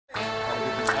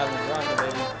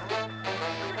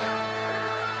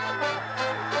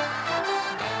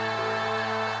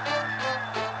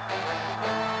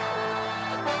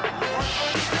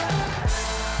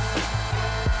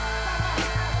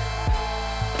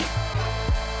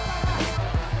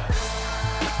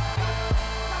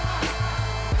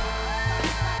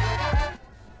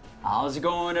How's it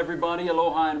going, everybody?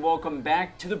 Aloha and welcome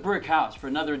back to the Brick House for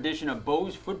another edition of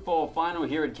Bo's Football Final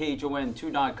here at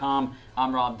KHON2.com.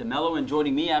 I'm Rob DeMello, and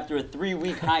joining me after a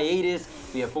 3-week hiatus,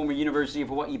 we have former University of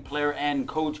Hawaii player and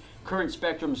coach, current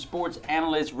Spectrum sports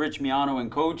analyst Rich Miano. And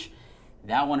Coach,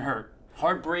 that one hurt.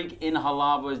 Heartbreak in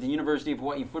Halawa as the University of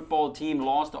Hawaii football team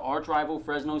lost to arch rival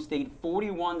Fresno State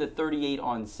 41-38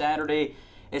 on Saturday,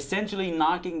 essentially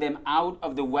knocking them out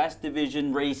of the West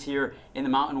Division race here in the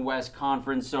Mountain West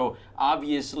Conference. So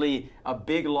obviously a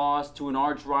big loss to an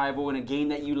arch rival in a game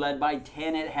that you led by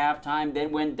 10 at halftime,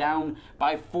 then went down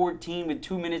by 14 with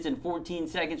 2 minutes and 14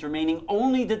 seconds remaining,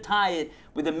 only to tie it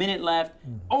with a minute left,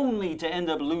 only to end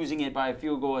up losing it by a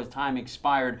field goal as time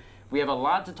expired. We have a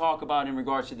lot to talk about in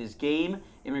regards to this game,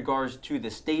 in regards to the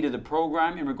state of the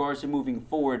program, in regards to moving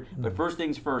forward. But first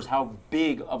things first, how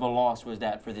big of a loss was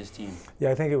that for this team?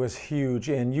 Yeah, I think it was huge.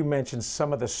 And you mentioned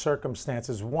some of the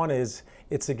circumstances. One is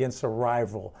it's against a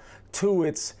rival. Two,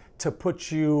 it's to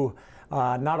put you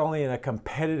not only in a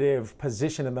competitive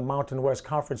position in the Mountain West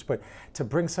Conference, but to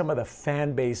bring some of the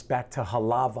fan base back to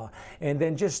Halawa. And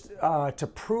then just to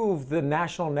prove the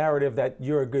national narrative that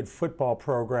you're a good football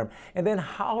program. And then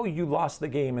how you lost the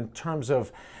game in terms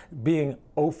of being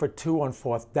 0 for 2 on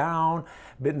fourth down,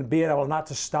 being able not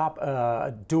to stop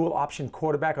a dual option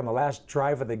quarterback on the last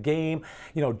drive of the game.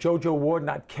 You know, JoJo Ward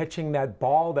not catching that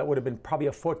ball that would have been probably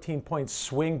a 14-point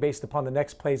swing based upon the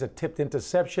next play's a tipped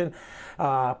interception.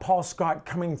 Paul Scott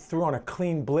coming through on a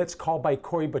clean blitz called by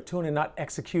Corey Batoon and not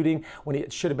executing when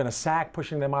it should have been a sack,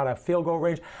 pushing them out of field goal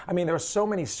range. I mean, there are so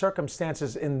many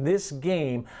circumstances in this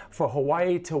game for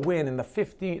Hawaii to win, and the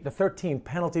 13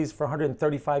 penalties for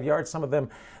 135 yards, some of them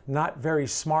not very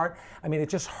smart. I mean, it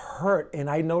just hurt. And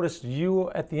I noticed you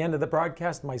at the end of the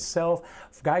broadcast, myself,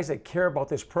 guys that care about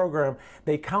this program,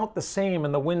 they count the same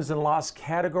in the wins and loss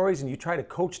categories, and you try to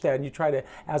coach that and you try to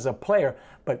as a player,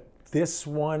 but this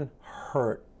one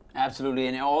hurt. Absolutely,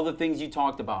 and all the things you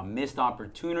talked about, missed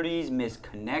opportunities, missed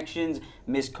connections,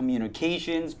 missed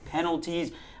communications,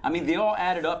 penalties. I mean, they all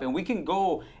added up, and we can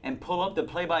go and pull up the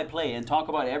play-by-play and talk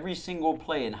about every single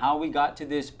play and how we got to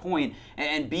this point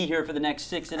and be here for the next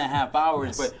 6.5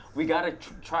 hours, yes. But we got to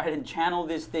try to channel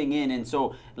this thing in, and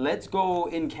so let's go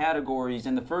in categories.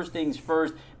 And the first things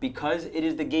first, because it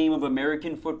is the game of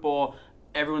American football,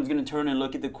 everyone's going to turn and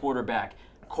look at the quarterback.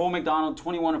 Cole McDonald,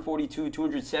 21 of 42,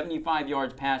 275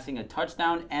 yards passing, a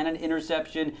touchdown and an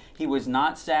interception. He was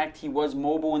not sacked. He was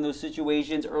mobile in those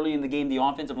situations. Early in the game, the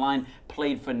offensive line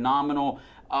played phenomenal.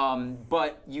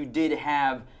 But you did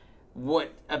have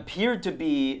what appeared to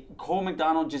be Cole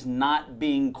McDonald just not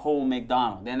being Cole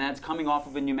McDonald. And that's coming off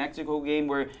of a New Mexico game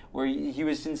where he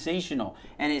was sensational.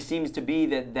 And it seems to be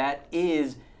that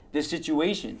is the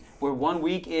situation where 1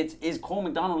 week is Cole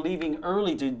McDonald leaving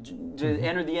early to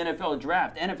enter the NFL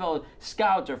draft. NFL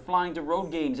scouts are flying to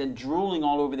road games and drooling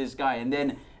all over this guy. And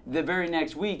then the very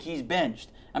next week, he's benched.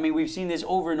 I mean, we've seen this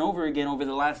over and over again over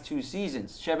the last 2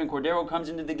 seasons. Chevan Cordeiro comes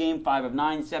into the game, 5 of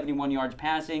 9, 71 yards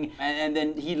passing, and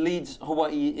then he leads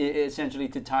Hawaii essentially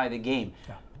to tie the game.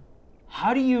 Yeah.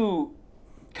 How do you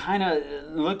kind of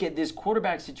look at this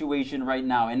quarterback situation right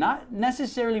now, and not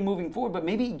necessarily moving forward, but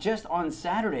maybe just on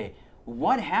Saturday?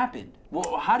 What happened?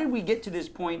 Well, how did we get to this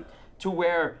point to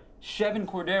where Chevan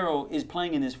Cordeiro is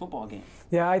playing in this football game?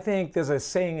 Yeah, I think there's a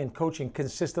saying in coaching,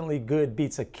 consistently good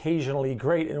beats occasionally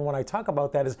great. And when I talk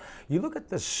about that is you look at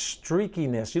the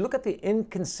streakiness, you look at the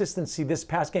inconsistency this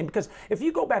past game. Because if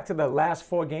you go back to the last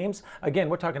 4 games, again,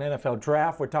 we're talking NFL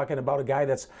draft, we're talking about a guy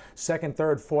that's 2nd,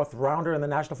 3rd, 4th rounder in the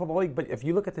National Football League. But if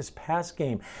you look at this past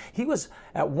game, he was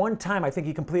at one time, I think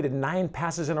he completed 9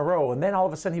 passes in a row. And then all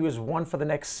of a sudden he was 1 for the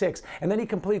next 6. And then he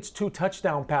completes 2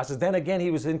 touchdown passes. Then again,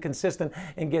 he was inconsistent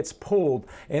and gets pulled.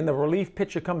 And the relief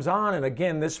pitcher comes on, and again,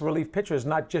 this relief pitcher is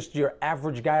not just your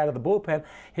average guy out of the bullpen.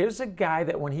 Here's a guy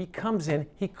that when he comes in,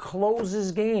 he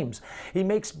closes games. He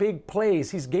makes big plays.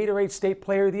 He's Gatorade State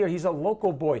Player of the Year. He's a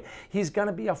local boy. He's going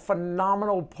to be a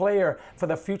phenomenal player for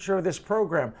the future of this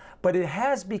program. But it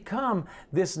has become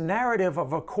this narrative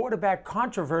of a quarterback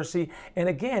controversy. And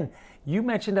again, you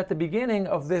mentioned at the beginning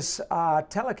of this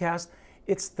telecast,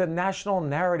 it's the national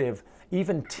narrative.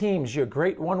 Even teams, you're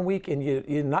great 1 week and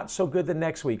you're not so good the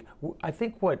next week. I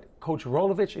think what Coach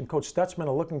Rolovich and Coach Stutzman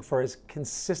are looking for is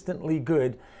consistently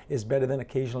good is better than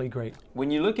occasionally great. When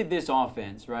you look at this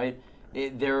offense, right,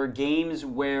 there are games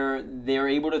where they're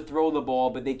able to throw the ball,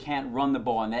 but they can't run the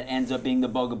ball, and that ends up being the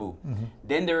bugaboo.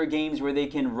 Then there are games where they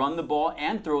can run the ball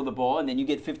and throw the ball, and then you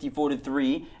get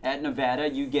 54-3 at Nevada.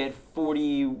 You get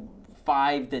 45-10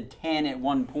 at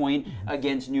one point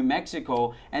against New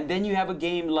Mexico. And then you have a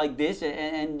game like this,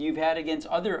 and you've had against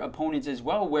other opponents as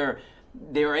well, where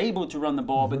they're able to run the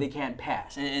ball, but they can't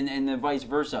pass, and the vice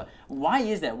versa. Why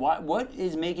is that? What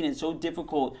is making it so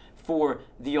difficult for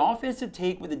the offense to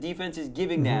take what the defense is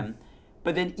giving them?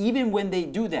 But then even when they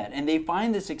do that and they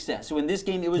find the success, so in this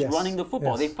game it was running the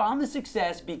football. They found the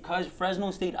success because Fresno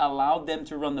State allowed them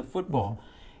to run the football.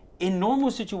 In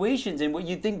normal situations, and what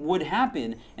you think would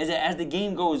happen is that as the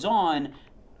game goes on,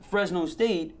 Fresno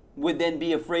State would then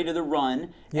be afraid of the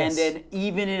run and then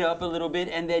even it up a little bit,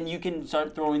 and then you can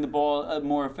start throwing the ball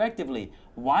more effectively.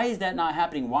 Why is that not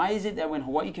happening? Why is it that when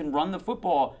Hawaii can run the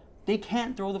football, they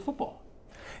can't throw the football?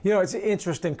 You know, it's an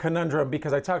interesting conundrum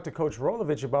because I talked to Coach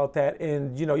Rolovich about that.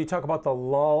 And, you know, you talk about the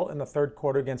lull in the third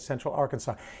quarter against Central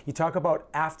Arkansas. You talk about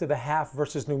after the half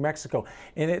versus New Mexico.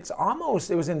 And it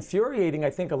was infuriating, I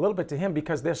think, a little bit to him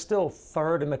because they're still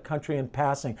third in the country in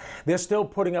passing. They're still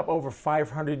putting up over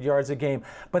 500 yards a game.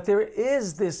 But there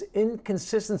is this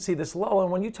inconsistency, this lull.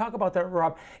 And when you talk about that,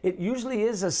 Rob, it usually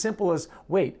is as simple as,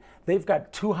 wait, they've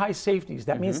got 2 high safeties.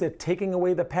 That means they're taking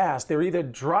away the pass. They're either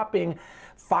dropping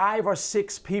 5 or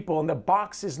 6 people, and the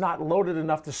box is not loaded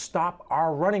enough to stop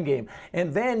our running game.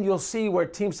 And then you'll see where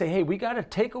teams say, hey, we got to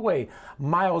take away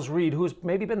Miles Reed, who's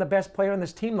maybe been the best player on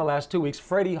this team the last 2 weeks.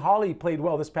 Freddie Hawley played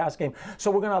well this past game,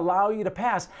 so we're going to allow you to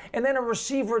pass. And then a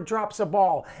receiver drops a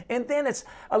ball, and then it's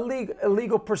a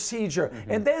legal procedure.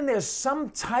 And then there's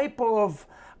some type of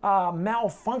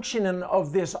malfunctioning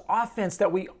of this offense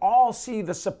that we all see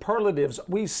the superlatives.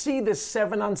 We see this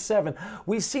 7-on-7.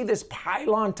 We see this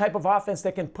pylon type of offense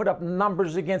that can put up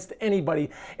numbers against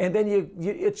anybody. And then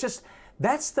it's just,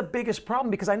 that's the biggest problem,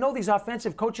 because I know these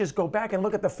offensive coaches go back and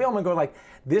look at the film and go like,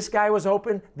 this guy was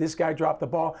open, this guy dropped the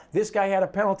ball, this guy had a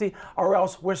penalty, or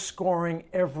else we're scoring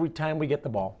every time we get the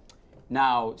ball.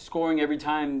 Now, scoring every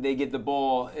time they get the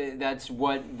ball, that's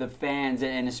what the fans,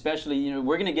 and especially, you know,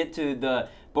 we're going to get to the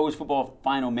Bo's Football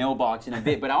Final mailbox in a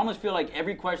bit, but I almost feel like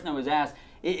every question that was asked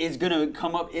is going to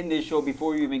come up in this show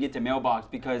before you even get to mailbox,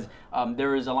 because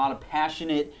there is a lot of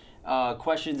passionate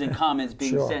questions and comments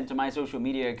being sent to my social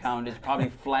media account. It's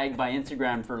probably flagged by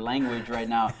Instagram for language right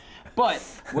now. But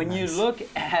when you look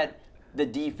at the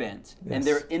defense and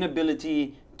their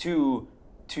inability to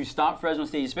stop Fresno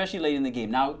State, especially late in the game.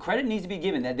 Now, credit needs to be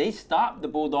given that they stopped the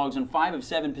Bulldogs on 5 of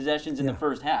 7 possessions in the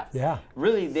first half.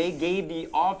 Really, they gave the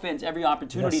offense every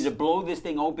opportunity to blow this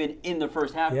thing open in the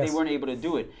first half. They weren't able to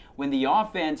do it. When the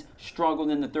offense struggled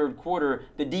in the third quarter,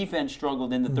 the defense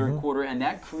struggled in the third quarter, and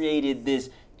that created this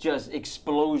just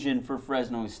explosion for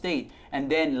Fresno State.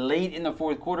 And then late in the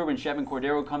fourth quarter, when Chevan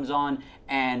Cordeiro comes on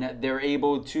and they're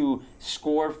able to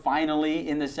score finally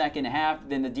in the second half,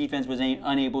 then the defense was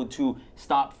unable to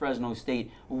stop Fresno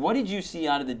State. What did you see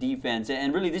out of the defense?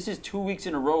 And really, this is 2 weeks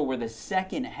in a row where the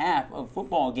second half of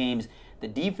football games, the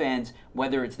defense,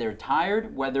 whether it's they're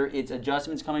tired, whether it's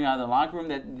adjustments coming out of the locker room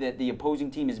that the opposing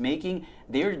team is making,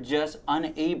 they're just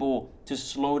unable to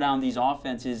slow down these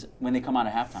offenses when they come out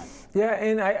of halftime. Yeah,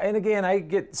 and again, I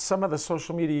get some of the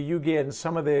social media you get and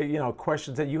some of the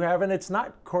questions that you have, and it's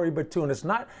not Corey Batoon, it's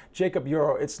not Jacob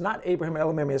Euro, it's not Abraham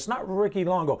Elimimi, it's not Ricky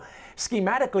Longo.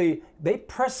 Schematically, they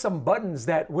press some buttons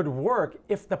that would work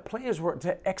if the players were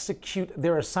to execute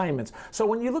their assignments. So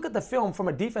when you look at the film from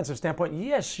a defensive standpoint,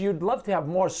 yes, you'd love to have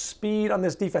more speed on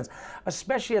this defense,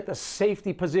 especially at the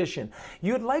safety position.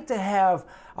 You'd like to have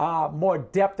more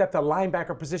depth at the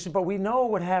linebacker position, but we know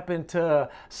what happened to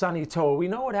Sonny Toa. We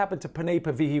know what happened to Panay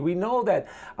Pavihi. We know that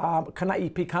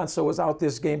Kanai Picanso was out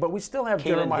this game, but we still have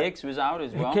Kalen Hicks was out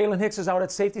as well. Kalen Hicks is out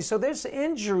at safety. So there's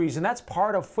injuries, and that's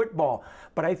part of football.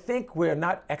 But I think we're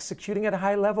not executing at a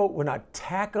high level. We're not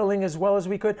tackling as well as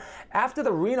we could. After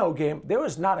the Reno game, there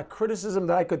was not a criticism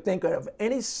that I could think of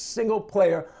any single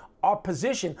player our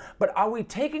position, but are we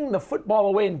taking the football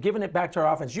away and giving it back to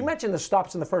our offense? You mentioned the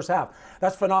stops in the first half.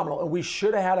 That's phenomenal, and we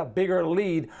should have had a bigger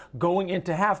lead going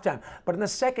into halftime. But in the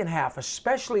second half,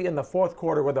 especially in the fourth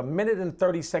quarter with 1 minute and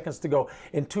 30 seconds to go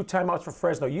and 2 timeouts for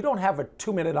Fresno, you don't have a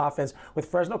 2-minute offense with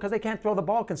Fresno because they can't throw the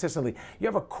ball consistently. You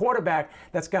have a quarterback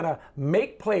that's going to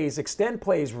make plays, extend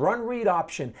plays, run read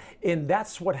option, and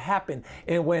that's what happened.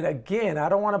 And when, again, I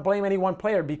don't want to blame any one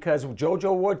player because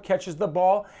JoJo Wood catches the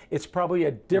ball, it's probably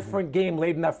a different game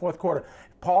late in that fourth quarter.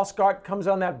 Paul Scott comes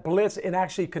on that blitz and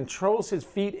actually controls his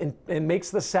feet and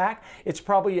makes the sack. It's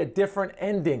probably a different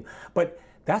ending. But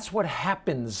that's what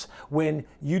happens when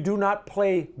you do not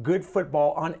play good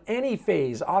football on any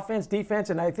phase, offense, defense,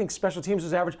 and I think special teams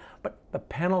is average, but the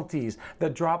penalties, the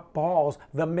drop balls,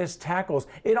 the missed tackles,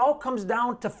 it all comes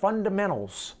down to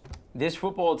fundamentals. This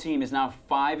football team is now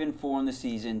 5-4 in the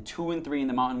season, 2-3 in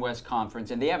the Mountain West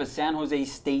Conference, and they have a San Jose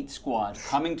State squad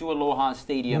coming to Aloha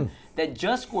Stadium that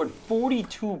just scored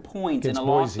 42 points in a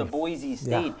loss to Boise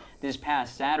State this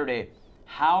past Saturday.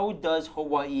 How does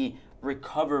Hawaii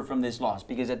recover from this loss?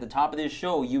 Because at the top of this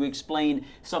show, you explained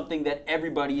something that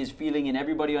everybody is feeling and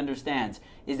everybody understands,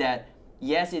 is that,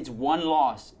 yes, it's one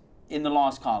loss in the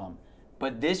loss column,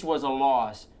 but this was a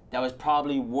loss that was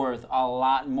probably worth a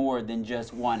lot more than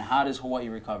just one. How does Hawaii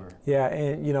recover? Yeah,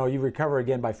 and you recover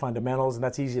again by fundamentals, and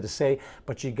that's easy to say,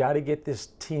 but you got to get this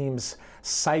team's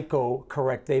psycho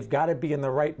correct. They've got to be in the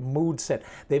right mood set.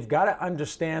 They've got to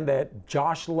understand that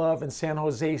Josh Love and San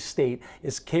Jose State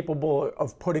is capable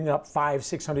of putting up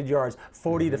 500-600 yards,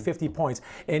 40 to 50 points,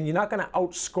 and you're not going to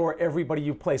outscore everybody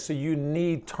you play, so you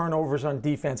need turnovers on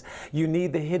defense. You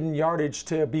need the hidden yardage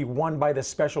to be won by the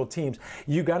special teams.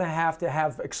 You're going to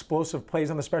have explosive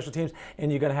plays on the special teams,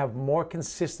 and you're going to have more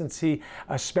consistency,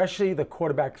 especially the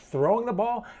quarterback throwing the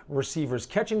ball, receivers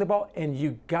catching the ball, and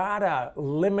you got to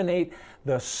eliminate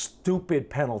the stupid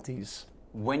penalties.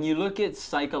 When you look at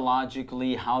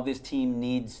psychologically how this team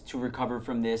needs to recover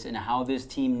from this and how this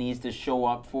team needs to show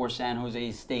up for San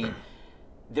Jose State,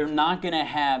 they're not going to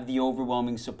have the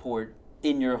overwhelming support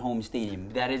in your home stadium.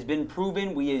 That has been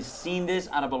proven. We have seen this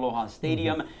out of Aloha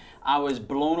Stadium. I was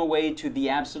blown away to the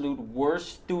absolute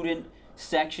worst student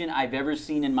section I've ever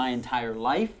seen in my entire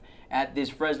life. At this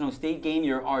Fresno State game,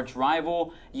 your arch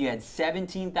rival, you had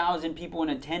 17,000 people in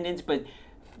attendance, but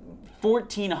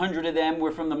 1,400 of them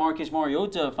were from the Marcus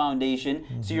Mariota Foundation.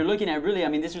 So you're looking at really, I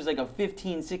mean, this was like a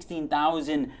 15,000,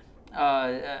 16,000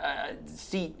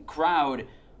 seat crowd.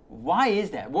 Why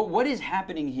is that? What is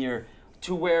happening here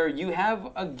to where you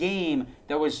have a game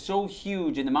that was so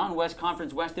huge in the Mountain West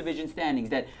Conference West Division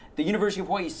standings that the University of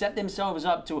Hawaii set themselves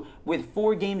up to, with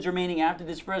 4 games remaining after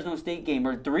this Fresno State game,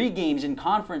 or 3 games in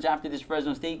conference after this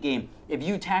Fresno State game, if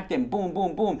you tack them, boom,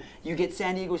 boom, boom, you get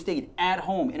San Diego State at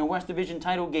home in a West Division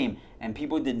title game, and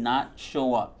people did not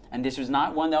show up. And this was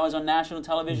not one that was on national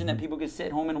television that people could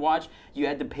sit home and watch. You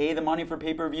had to pay the money for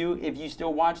pay-per-view if you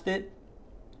still watched it.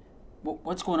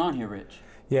 What's going on here, Rich?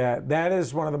 Yeah, that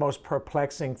is one of the most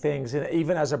perplexing things. And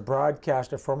even as a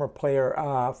broadcaster, former player,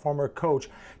 former coach,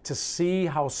 to see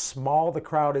how small the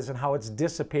crowd is and how it's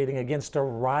dissipating against a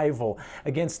rival,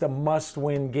 against a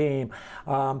must-win game.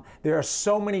 There are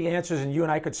so many answers, and you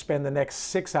and I could spend the next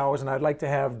 6 hours, and I'd like to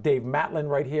have Dave Matlin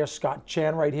right here, Scott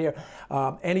Chan right here,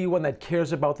 anyone that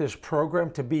cares about this program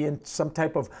to be in some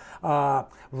type of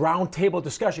roundtable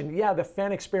discussion. Yeah, the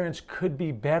fan experience could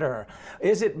be better.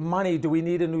 Is it money? Do we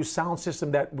need a new sound system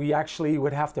that we actually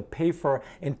would have to pay for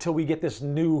until we get this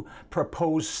new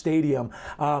proposed stadium?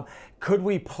 Could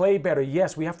we play better?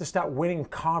 Yes, we have to start winning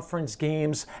conference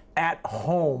games at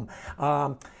home.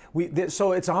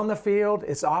 So it's on the field,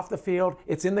 it's off the field,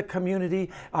 it's in the community.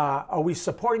 Are we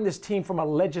supporting this team from a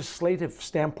legislative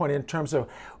standpoint in terms of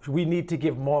we need to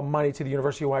give more money to the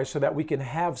University of Hawaii so that we can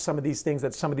have some of these things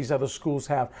that some of these other schools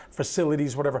have,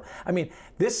 facilities, whatever. I mean,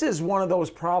 this is one of those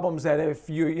problems that if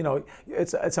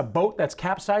it's a boat that's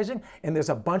capsizing and there's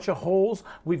a bunch of holes,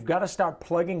 we've got to start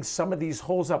plugging some of these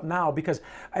holes up now, because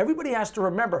everybody has to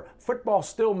remember football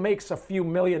still makes a few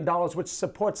 $1 million, which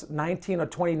supports 19 or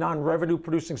 20 non-revenue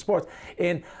producing sports.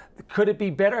 And could it be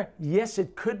better? Yes,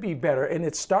 it could be better. And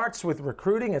it starts with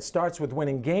recruiting, it starts with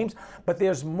winning games, but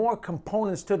there's more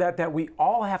components to that we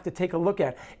all have to take a look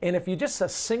at. And if you're just a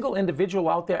single individual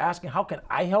out there asking, how can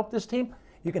I help this team?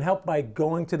 You can help by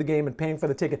going to the game and paying for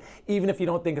the ticket, even if you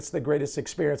don't think it's the greatest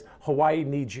experience. Hawaii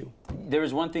needs you. There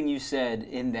was one thing you said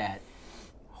in that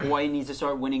Hawaii needs to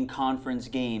start winning conference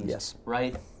games. Yes.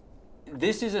 Right?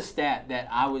 This is a stat that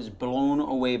I was blown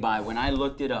away by when I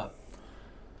looked it up.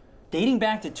 Dating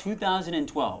back to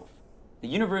 2012, the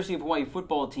University of Hawaii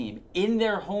football team in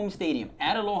their home stadium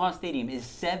at Aloha Stadium is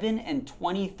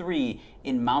 7-23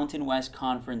 in Mountain West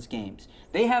Conference games.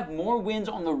 They have more wins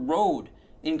on the road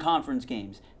in conference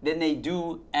games than they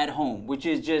do at home, which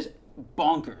is just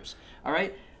bonkers. All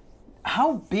right?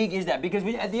 How big is that? Because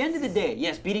at the end of the day,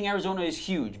 yes, beating Arizona is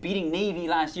huge. Beating Navy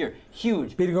last year,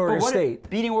 huge. Beating Oregon State.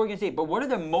 Beating Oregon State. But what are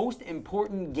the most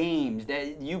important games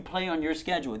that you play on your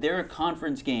schedule? They're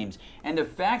conference games. And the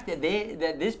fact that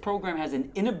this program has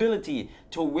an inability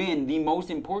to win the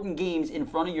most important games in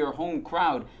front of your home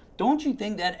crowd, don't you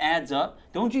think that adds up?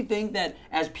 Don't you think that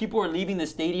as people are leaving the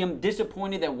stadium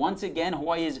disappointed that once again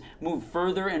Hawaii has moved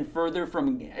further and further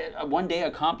from one day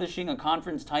accomplishing a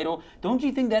conference title? Don't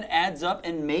you think that adds up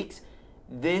and makes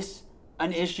this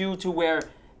an issue to where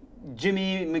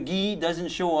Jimmy McGee doesn't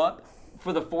show up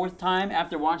for the 4th time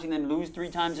after watching them lose 3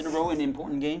 times in a row in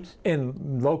important games?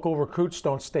 And local recruits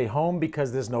don't stay home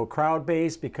because there's no crowd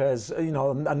base, because, a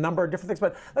number of different things.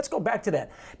 But let's go back to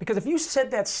that. Because if you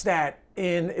said that stat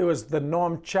and it was the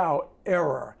Norm Chow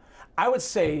era, I would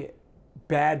say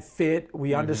bad fit.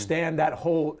 We understand that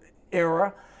whole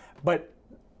era. But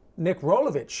Nick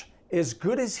Rolovich, as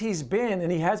good as he's been,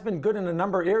 and he has been good in a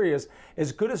number of areas,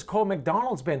 as good as Cole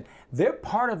McDonald's been, they're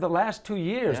part of the last 2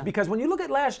 years. Yeah. Because when you look at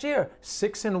last year,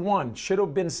 6-1, should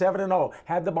have been 7-0,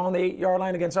 had the ball on the 8-yard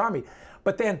line against Army.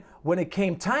 But then when it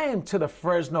came time to the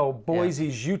Fresno,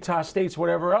 Boise's, Utah States,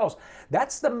 whatever else,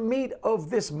 that's the meat of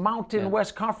this Mountain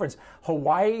West Conference.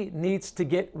 Hawaii needs to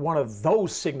get one of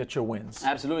those signature wins.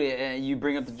 Absolutely. You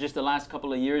bring up just the last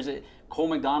couple of years. Cole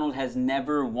McDonald has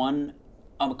never won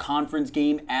a conference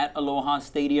game at Aloha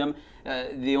Stadium.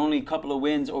 The only couple of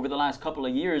wins over the last couple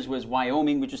of years was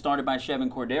Wyoming, which was started by Chevan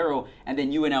Cordero, and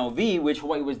then UNLV, which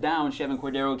Hawaii was down. Chevan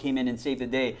Cordero came in and saved the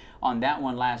day on that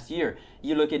one last year.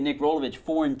 You look at Nick Rolovich,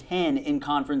 4-10 in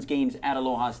conference games at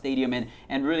Aloha Stadium,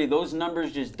 and really those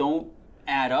numbers just don't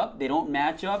add up. They don't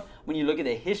match up. When you look at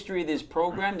the history of this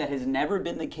program, that has never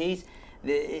been the case.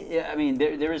 I mean,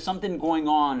 there is something going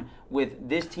on with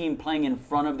this team playing in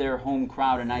front of their home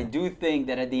crowd, and I do think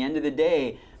that at the end of the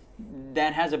day,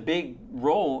 that has a big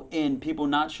role in people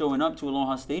not showing up to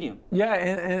Aloha Stadium. Yeah,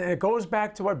 and it goes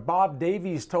back to what Bob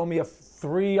Davies told me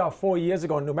 3 or 4 years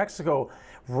ago in New Mexico.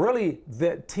 Really,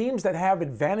 the teams that have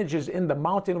advantages in the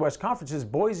Mountain West Conference is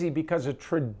Boise because of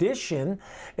tradition,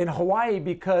 and Hawaii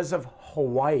because of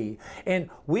Hawaii. And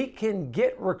we can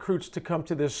get recruits to come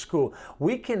to this school.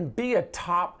 We can be a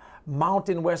top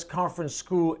Mountain West Conference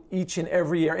school each and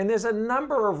every year. And there's a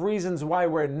number of reasons why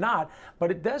we're not,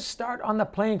 but it does start on the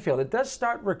playing field. It does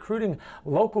start recruiting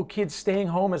local kids staying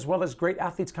home as well as great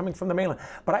athletes coming from the mainland.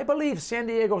 But I believe San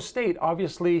Diego State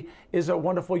obviously is a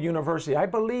wonderful university. I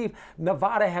believe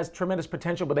Nevada has tremendous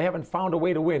potential, but they haven't found a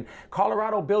way to win.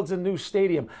 Colorado builds a new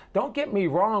stadium. Don't get me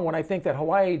wrong when I think that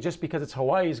Hawaii, just because it's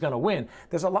Hawaii, is going to win.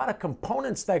 There's a lot of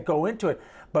components that go into it,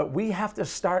 but we have to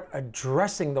start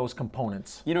addressing those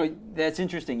components. You know, that's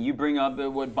interesting. You bring up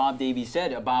what Bob Davies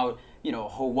said about, you know,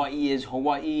 Hawaii is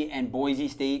Hawaii and Boise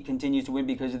State continues to win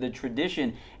because of the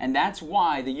tradition. And that's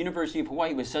why the University of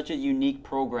Hawaii was such a unique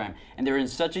program. And they're in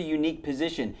such a unique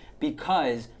position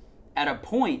because at a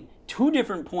point, 2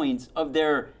 different points of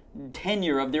their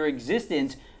tenure, of their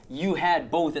existence, you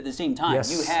had both at the same time.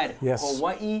 Yes. You had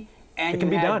Hawaii and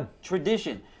you had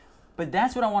tradition. But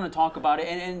that's what I want to talk about.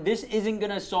 And this isn't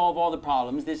going to solve all the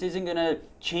problems. This isn't going to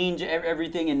change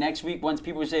everything. And next week, once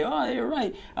people say, oh, you're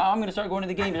right, I'm going to start going to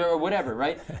the games or whatever,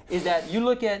 right? Is that you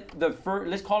look at the first,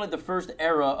 let's call it the first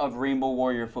era of Rainbow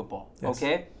Warrior football,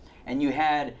 okay? And you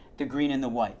had the green and the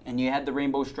white, and you had the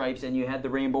rainbow stripes, and you had the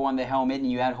rainbow on the helmet,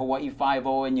 and you had Hawaii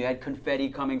 5-0, and you had confetti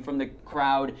coming from the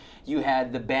crowd. You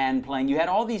had the band playing. You had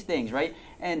all these things, right?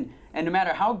 And no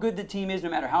matter how good the team is, no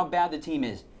matter how bad the team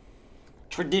is,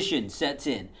 tradition sets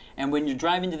in. And when you're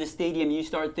driving to the stadium, you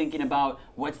start thinking about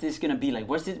what's this going to be like?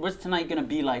 What's tonight going to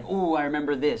be like? Oh, I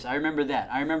remember this. I remember that.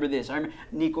 I remember this. I remember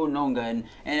Nico Nonga.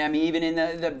 And I mean, even in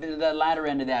the latter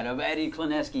end of that, of Eddie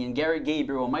Klineski and Garrett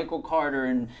Gabriel, Michael Carter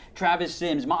and Travis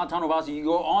Sims, Ma'atano Vasi, you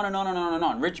go on and on and on and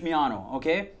on. Rich Miano,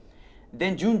 okay?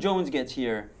 Then June Jones gets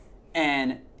here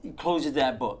and closes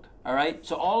that book. All right,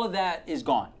 so all of that is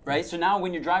gone, right? So now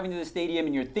when you're driving to the stadium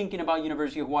and you're thinking about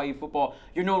University of Hawaii football,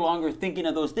 you're no longer thinking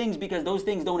of those things because those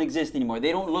things don't exist anymore.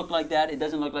 They don't look like that. It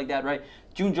doesn't look like that, right?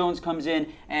 June Jones comes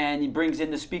in and he brings in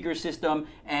the speaker system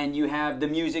and you have the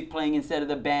music playing instead of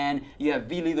the band. You have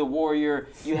Vili the Warrior.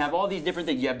 You have all these different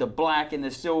things. You have the black and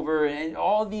the silver and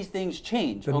all these things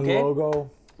change, the new logo.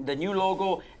 The new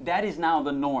logo, that is now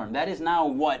the norm. That is now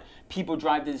what people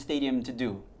drive to the stadium to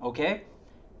do, okay?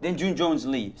 Then June Jones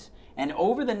leaves. And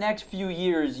over the next few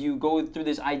years, you go through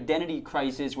this identity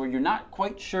crisis where you're not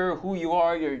quite sure who you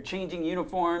are. You're changing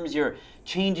uniforms. You're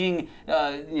changing,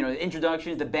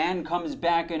 introductions. The band comes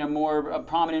back in a more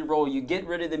prominent role. You get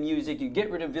rid of the music. You get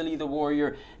rid of Vili the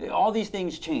Warrior. All these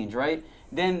things change, right?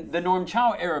 Then the Norm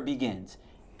Chow era begins.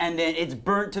 And then it's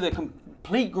burnt to the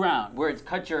complete ground where it's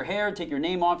cut your hair, take your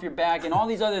name off your back, and all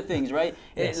these other things, right?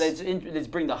 Yes. Let's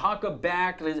bring the haka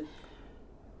back.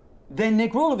 Then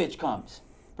Nick Rolovich comes.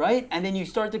 Right? And then you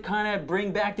start to kind of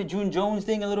bring back the June Jones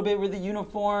thing a little bit with the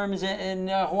uniforms and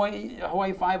Hawaii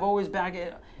 5-0 is back.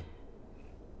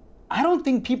 I don't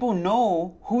think people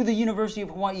know who the University of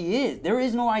Hawaii is. There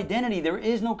is no identity. There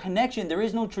is no connection. There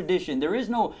is no tradition. There is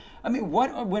no, I mean,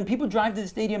 when people drive to the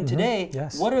stadium today,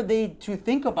 what are they to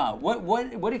think about?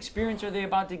 What experience are they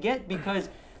about to get? Because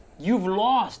you've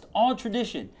lost all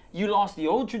tradition. You lost the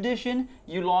old tradition.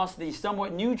 You lost the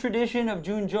somewhat new tradition of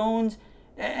June Jones.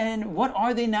 And what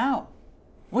are they now?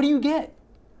 What do you get?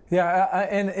 Yeah,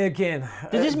 and again...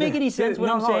 Does this make any sense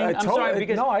what I'm saying? I'm sorry,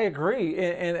 because... No, I agree.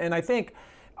 And I think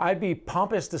I'd be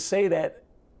pompous to say that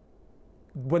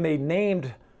when they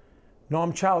named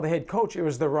Norm Chow the head coach, it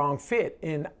was the wrong fit.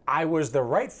 And I was the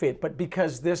right fit. But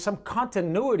because there's some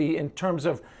continuity in terms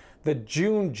of the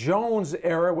June Jones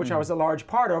era, which I was a large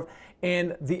part of,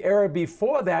 and the era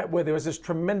before that, where there was this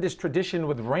tremendous tradition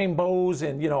with rainbows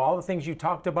and, you know, all the things you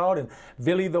talked about, and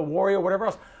Billy the Warrior, whatever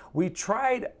else. We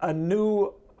tried a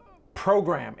new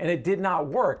program and it did not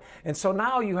work. And so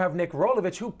now you have Nick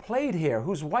Rolovich, who played here,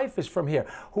 whose wife is from here,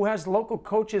 who has local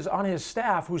coaches on his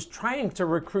staff, who's trying to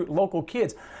recruit local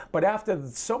kids. But after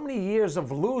so many years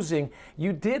of losing,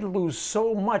 you did lose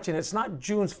so much. And it's not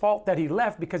June's fault that he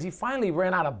left, because he finally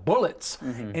ran out of bullets.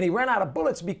 And he ran out of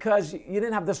bullets because you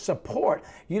didn't have the support.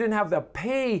 You didn't have the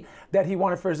pay that he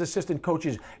wanted for his assistant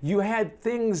coaches. You had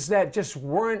things that just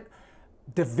weren't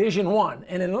Division I.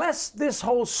 And unless this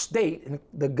whole state, and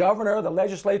the governor, the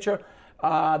legislature,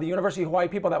 the University of Hawaii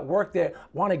people that work there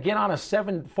want to get on a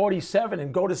 747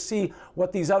 and go to see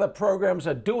what these other programs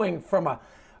are doing from a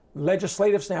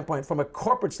legislative standpoint, from a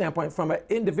corporate standpoint, from an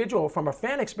individual, from a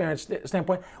fan experience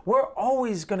standpoint, we're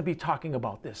always going to be talking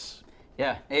about this.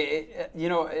 Yeah,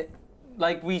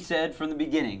 like we said from the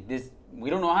beginning, we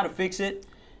don't know how to fix it.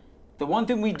 The one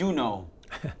thing we do know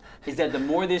is that the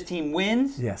more this team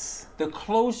wins, yes, the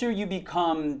closer you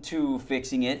become to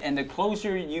fixing it, and the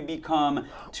closer you become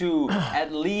to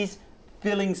at least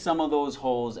filling some of those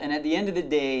holes. And at the end of the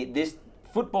day, this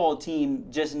football team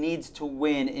just needs to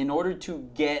win in order to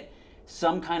get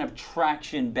some kind of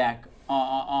traction back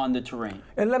on the terrain.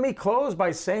 And let me close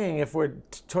by saying, if we're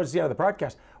towards the end of the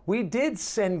broadcast, we did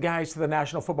send guys to the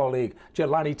National Football League,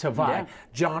 Jelani Tavai,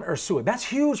 John Ursua. That's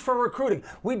huge for recruiting.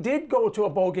 We did go to a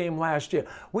bowl game last year.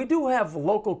 We do have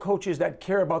local coaches that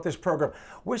care about this program.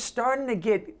 We're starting to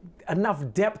get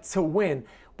enough depth to win,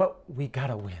 but we got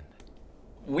to win.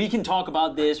 We can talk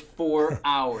about this for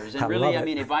hours. And really, I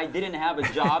mean, if I didn't have a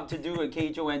job to do at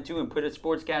KHON2 and put a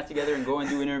sportscast together and go and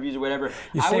do interviews or whatever,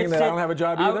 I don't have a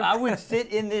job either? I would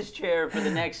sit in this chair for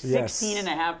the next 16 and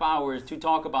a half hours to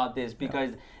talk about this,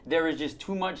 because there is just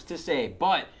too much to say.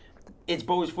 But it's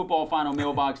Bo's Football Final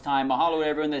Mailbox time. Mahalo to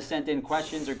everyone that sent in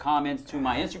questions or comments to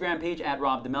my Instagram page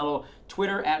 @Rob DeMello,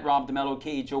 Twitter @Rob DeMello,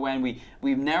 KHON.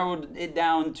 We've narrowed it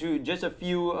down to just a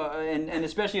few, and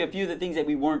especially a few of the things that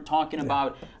we weren't talking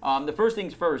about. The first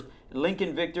things first,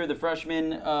 Lincoln Victor, the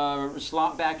freshman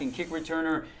slot back and kick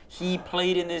returner, he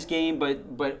played in this game,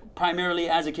 but primarily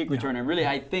as a kick returner. Really,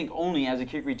 I think only as a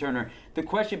kick returner. The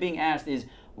question being asked is,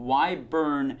 why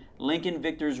burn Lincoln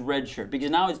Victor's red shirt?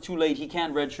 Because now it's too late. He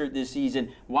can't redshirt this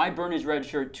season. Why burn his red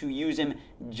shirt to use him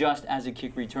just as a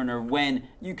kick returner when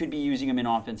you could be using him in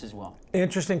offense as well?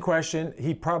 Interesting question.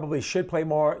 He probably should play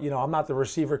more. You know, I'm not the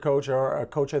receiver coach or a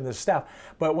coach in the staff,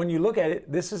 but when you look at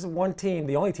it, this is one team,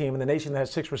 the only team in the nation that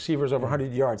has 6 receivers over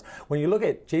 100 yards. When you look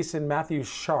at Jason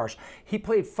Matthews-Sharsh, he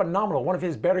played phenomenal. One of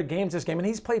his better games this game, and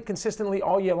he's played consistently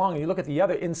all year long. And you look at the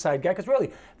other inside guy, because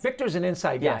really, Victor's an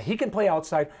inside guy. He can play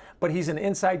outside, but he's an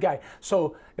inside guy.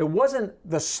 So it wasn't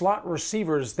the slot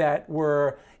receivers that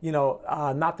were,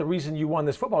 not the reason you won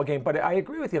this football game. But I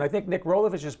agree with you. And I think Nick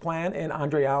Rolovich's plan, and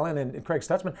Andre Allen and Craig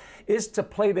Stutzman, is to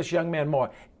play this young man more.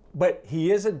 But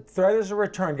he is a threat as a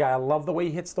return guy. I love the way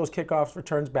he hits those kickoffs,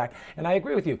 returns back. And I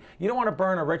agree with you. You don't want to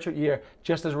burn a redshirt year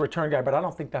just as a return guy, but I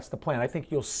don't think that's the plan. I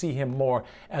think you'll see him more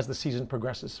as the season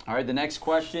progresses. All right, the next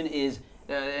question is,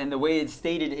 and the way it's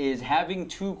stated is, having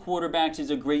 2 quarterbacks is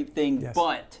a great thing,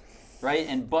 but, right?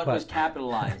 And but was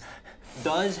capitalized.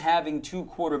 Does having 2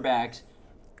 quarterbacks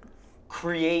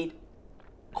create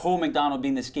Cole McDonald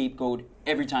being the scapegoat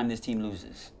every time this team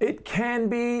loses? It can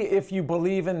be if you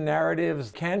believe in narratives.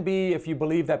 It can be if you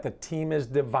believe that the team is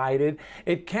divided.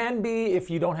 It can be if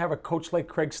you don't have a coach like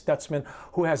Craig Stutzman,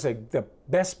 who has the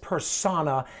best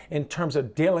persona in terms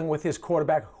of dealing with his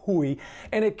quarterback, Hui.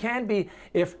 And it can be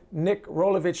if Nick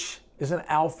Rolovich is an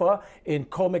alpha and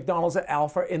Cole McDonald's an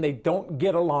alpha, and they don't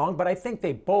get along. But I think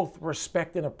they both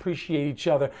respect and appreciate each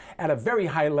other at a very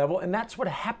high level. And that's what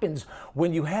happens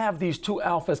when you have these 2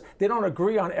 alphas. They don't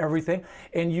agree on everything,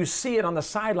 and you see it on the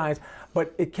sidelines.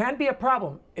 But it can be a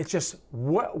problem. It's just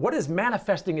what is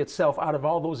manifesting itself out of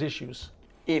all those issues.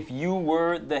 If you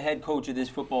were the head coach of this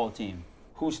football team,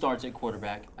 who starts at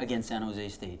quarterback against San Jose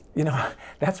State?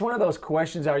 That's one of those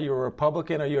questions. Are you a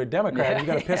Republican or you're a Democrat? You're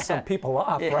going to piss some people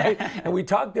off, right? And we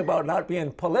talked about not being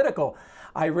political.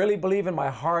 I really believe in my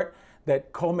heart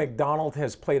that Cole McDonald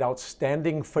has played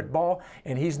outstanding football,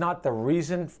 and he's not the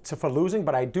reason for losing,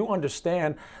 but I do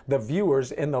understand the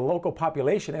viewers in the local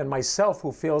population and myself,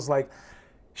 who feels like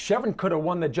Chevron could have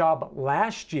won the job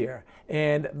last year,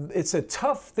 And it's a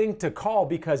tough thing to call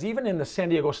because even in the San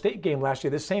Diego State game last year,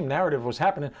 this same narrative was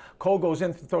happening. Cole goes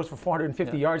in, throws for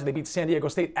 450 yards, and they beat San Diego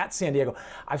State at San Diego.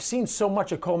 I've seen so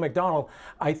much of Cole McDonald.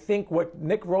 I think what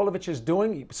Nick Rolovich is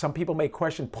doing, some people may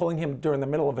question pulling him during the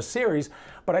middle of a series,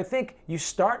 but I think you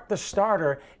start the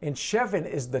starter, and Shevin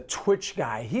is the twitch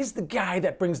guy. He's the guy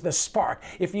that brings the spark.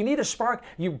 If you need a spark,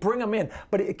 you bring him in.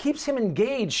 But it keeps him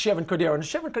engaged, Shevin Cordero. And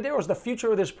Shevin Cordero is the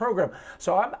future of this program.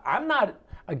 So I'm not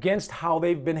against how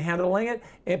they've been handling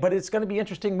it, but it's going to be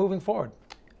interesting moving forward.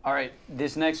 All right,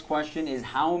 this next question is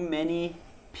how many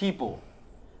people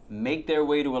make their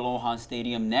way to Aloha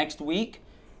Stadium next week,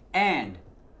 and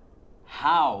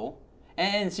how,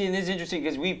 and see, and this is interesting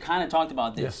because we've kind of talked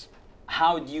about this. Yes.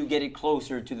 How do you get it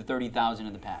closer to the 30,000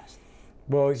 of the past?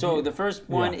 Well, So the first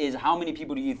one is how many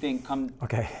people do you think come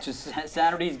to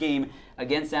Saturday's game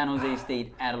against San Jose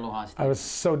State at Aloha Stadium? I was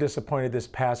so disappointed this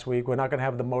past week. We're not going to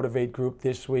have the Motivate group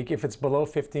this week. If it's below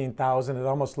 15,000, it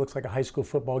almost looks like a high school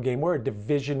football game. We're a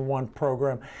Division I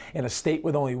program in a state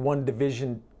with only one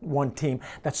Division I team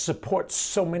that supports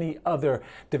so many other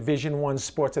Division I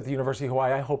sports at the University of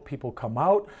Hawaii. I hope people come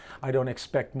out. I don't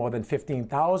expect more than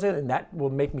 15,000, and that will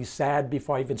make me sad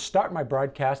before I even start my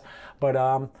broadcast. But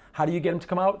how do you get them to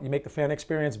come out? You make the fan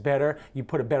experience better. You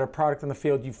put a better product on the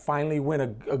field. You finally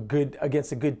win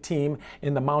against a good team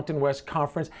in the Mountain West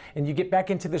Conference, and you get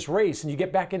back into this race, and you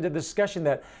get back into the discussion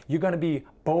that you're going to be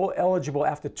bowl eligible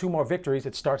after 2 more victories.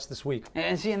 It starts this week.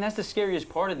 And see, and that's the scariest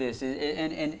part of this,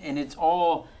 and it's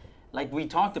all like we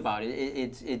talked about.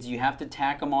 It's you have to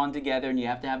tack them on together, and you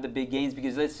have to have the big games,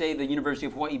 because let's say the University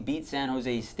of Hawaii beats San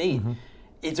Jose State. Mm-hmm.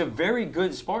 It's a very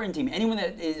good Spartan team. Anyone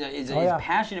that is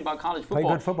passionate about college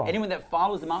football, anyone that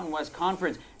follows the Mountain West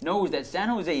Conference knows that San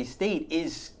Jose State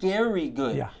is scary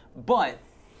good. Yeah. But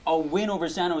a win over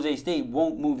San Jose State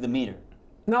won't move the meter.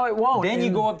 No, it won't. Then you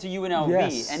go up to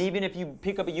UNLV, and even if you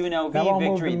pick up a UNLV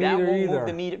victory, that won't move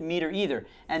the meter either.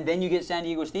 And then you get San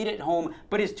Diego State at home,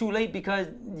 but it's too late because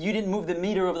you didn't move the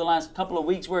meter over the last couple of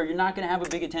weeks, where you're not going to have a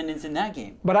big attendance in that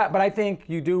game. But I think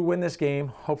you do win this game,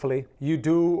 hopefully. You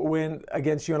do win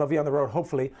against UNLV on the road,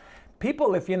 hopefully.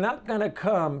 People, if you're not going to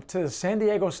come to the San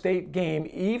Diego State game,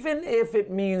 even if it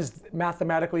means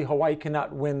mathematically Hawaii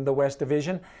cannot win the West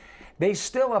Division, they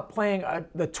still are playing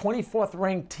the 24th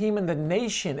ranked team in the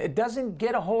nation. It doesn't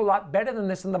get a whole lot better than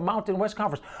this in the Mountain West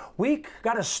Conference. We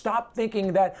got to stop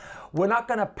thinking that we're not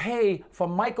going to pay for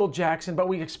Michael Jackson, but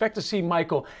we expect to see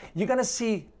Michael. You're going to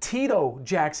see Tito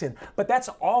Jackson, but that's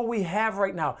all we have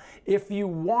right now. If you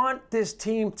want this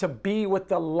team to be with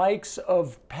the likes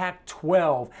of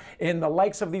Pac-12 and the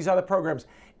likes of these other programs,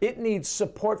 it needs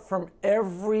support from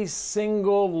every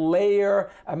single layer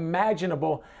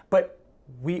imaginable. But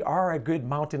we are a good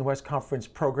Mountain West Conference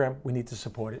program. We need to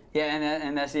support it. Yeah,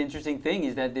 and that's the interesting thing,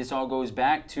 is that this all goes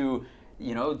back to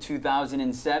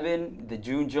 2007, the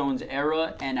June Jones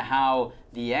era, and how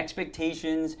the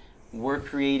expectations were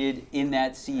created in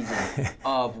that season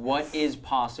of what is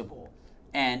possible.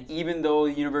 And even though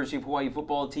the University of Hawaii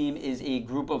football team is a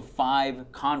group of 5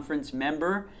 conference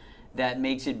member, that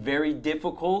makes it very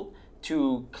difficult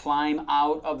to climb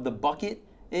out of the bucket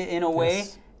in a way.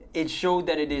 Yes. It showed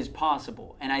that it is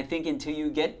possible. And I think until you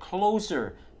get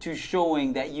closer to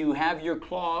showing that you have your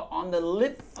claw on the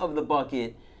lip of the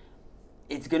bucket,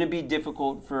 it's going to be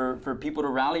difficult for people to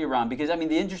rally around. Because, I mean,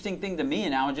 the interesting thing to me,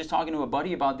 and I was just talking to a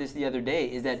buddy about this the other day,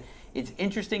 is that it's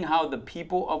interesting how the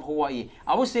people of Hawaii,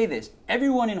 I will say this,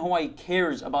 everyone in Hawaii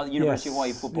cares about the University of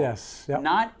Hawaii football. Yes. Yep.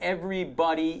 Not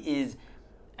everybody is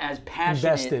as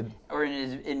passionate or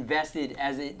as invested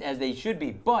as they should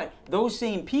be. But those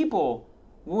same people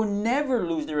will never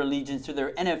lose their allegiance to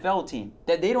their NFL team.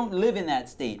 That they don't live in that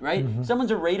state, right? Mm-hmm. Someone's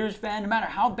a Raiders fan, no matter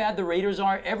how bad the Raiders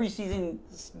are, every season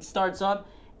starts up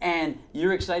and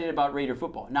you're excited about Raider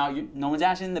football. Now, no one's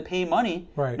asking them to pay money.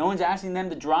 Right. No one's asking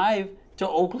them to drive to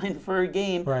Oakland for a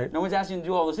game. Right. No one's asking them to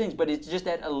do all those things, but it's just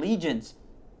that allegiance.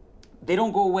 They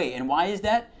don't go away. And why is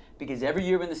that? Because every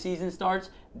year when the season starts,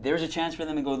 there's a chance for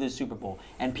them to go to the Super Bowl.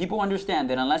 And people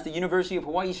understand that unless the University of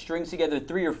Hawaii strings together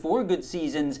 3 or 4 good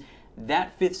seasons,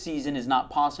 that 5th season is not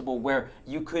possible, where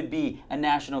you could be a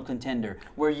national contender,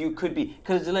 where you could be,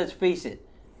 because let's face it,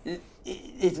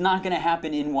 it's not going to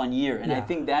happen in 1 year. And I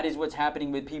think that is what's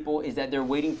happening with people, is that they're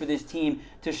waiting for this team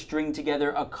to string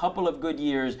together a couple of good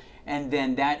years, and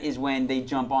then that is when they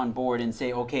jump on board and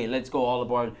say, okay, let's go all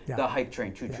aboard the hype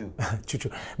train, choo-choo.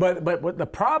 Choo-choo. But what the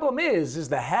problem is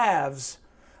the haves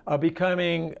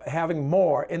having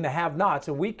more in the have-nots,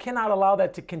 and we cannot allow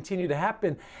that to continue to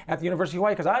happen at the University of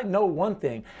Hawaii. Because I know one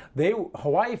thing: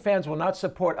 Hawaii fans will not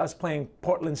support us playing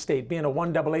Portland State, being a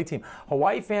 1AA team.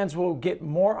 Hawaii fans will get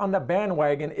more on the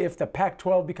bandwagon if the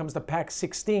Pac-12 becomes the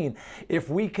Pac-16. If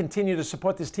we continue to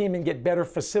support this team and get better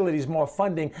facilities, more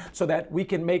funding, so that we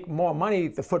can make more money,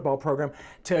 the football program,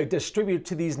 to distribute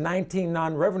to these 19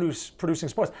 non-revenue-producing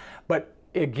sports. But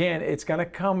again, it's going to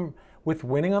come with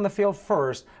winning on the field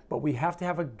first, but we have to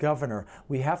have a governor.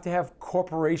 We have to have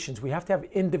corporations. We have to have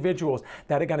individuals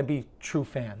that are going to be true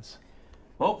fans.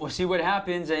 Well, we'll see what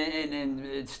happens,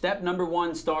 and step number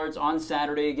one starts on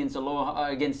Saturday against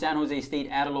San Jose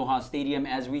State at Aloha Stadium.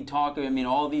 As we talk, I mean,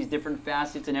 all these different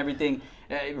facets and everything.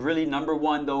 Really, number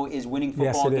one though is winning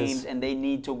football games, and they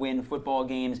need to win football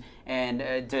games, and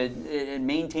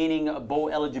maintaining bowl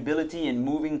eligibility and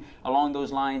moving along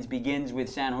those lines begins with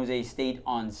San Jose State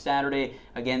on Saturday.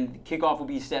 Again, kickoff will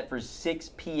be set for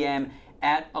 6 p.m.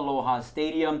 at Aloha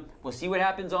Stadium. We'll see what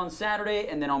happens on Saturday,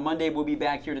 and then on Monday we'll be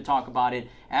back here to talk about it.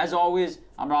 As always,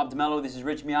 I'm Rob DeMello. This is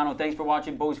Rich Miano. Thanks for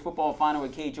watching Bo's Football Final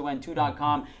at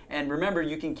KHON2.com. And remember,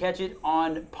 you can catch it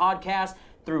on podcast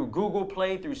through Google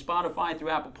Play, through Spotify,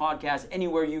 through Apple Podcasts.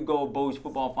 Anywhere you go, Bo's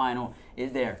Football Final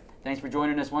is there. Thanks for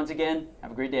joining us once again.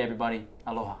 Have a great day, everybody.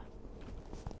 Aloha.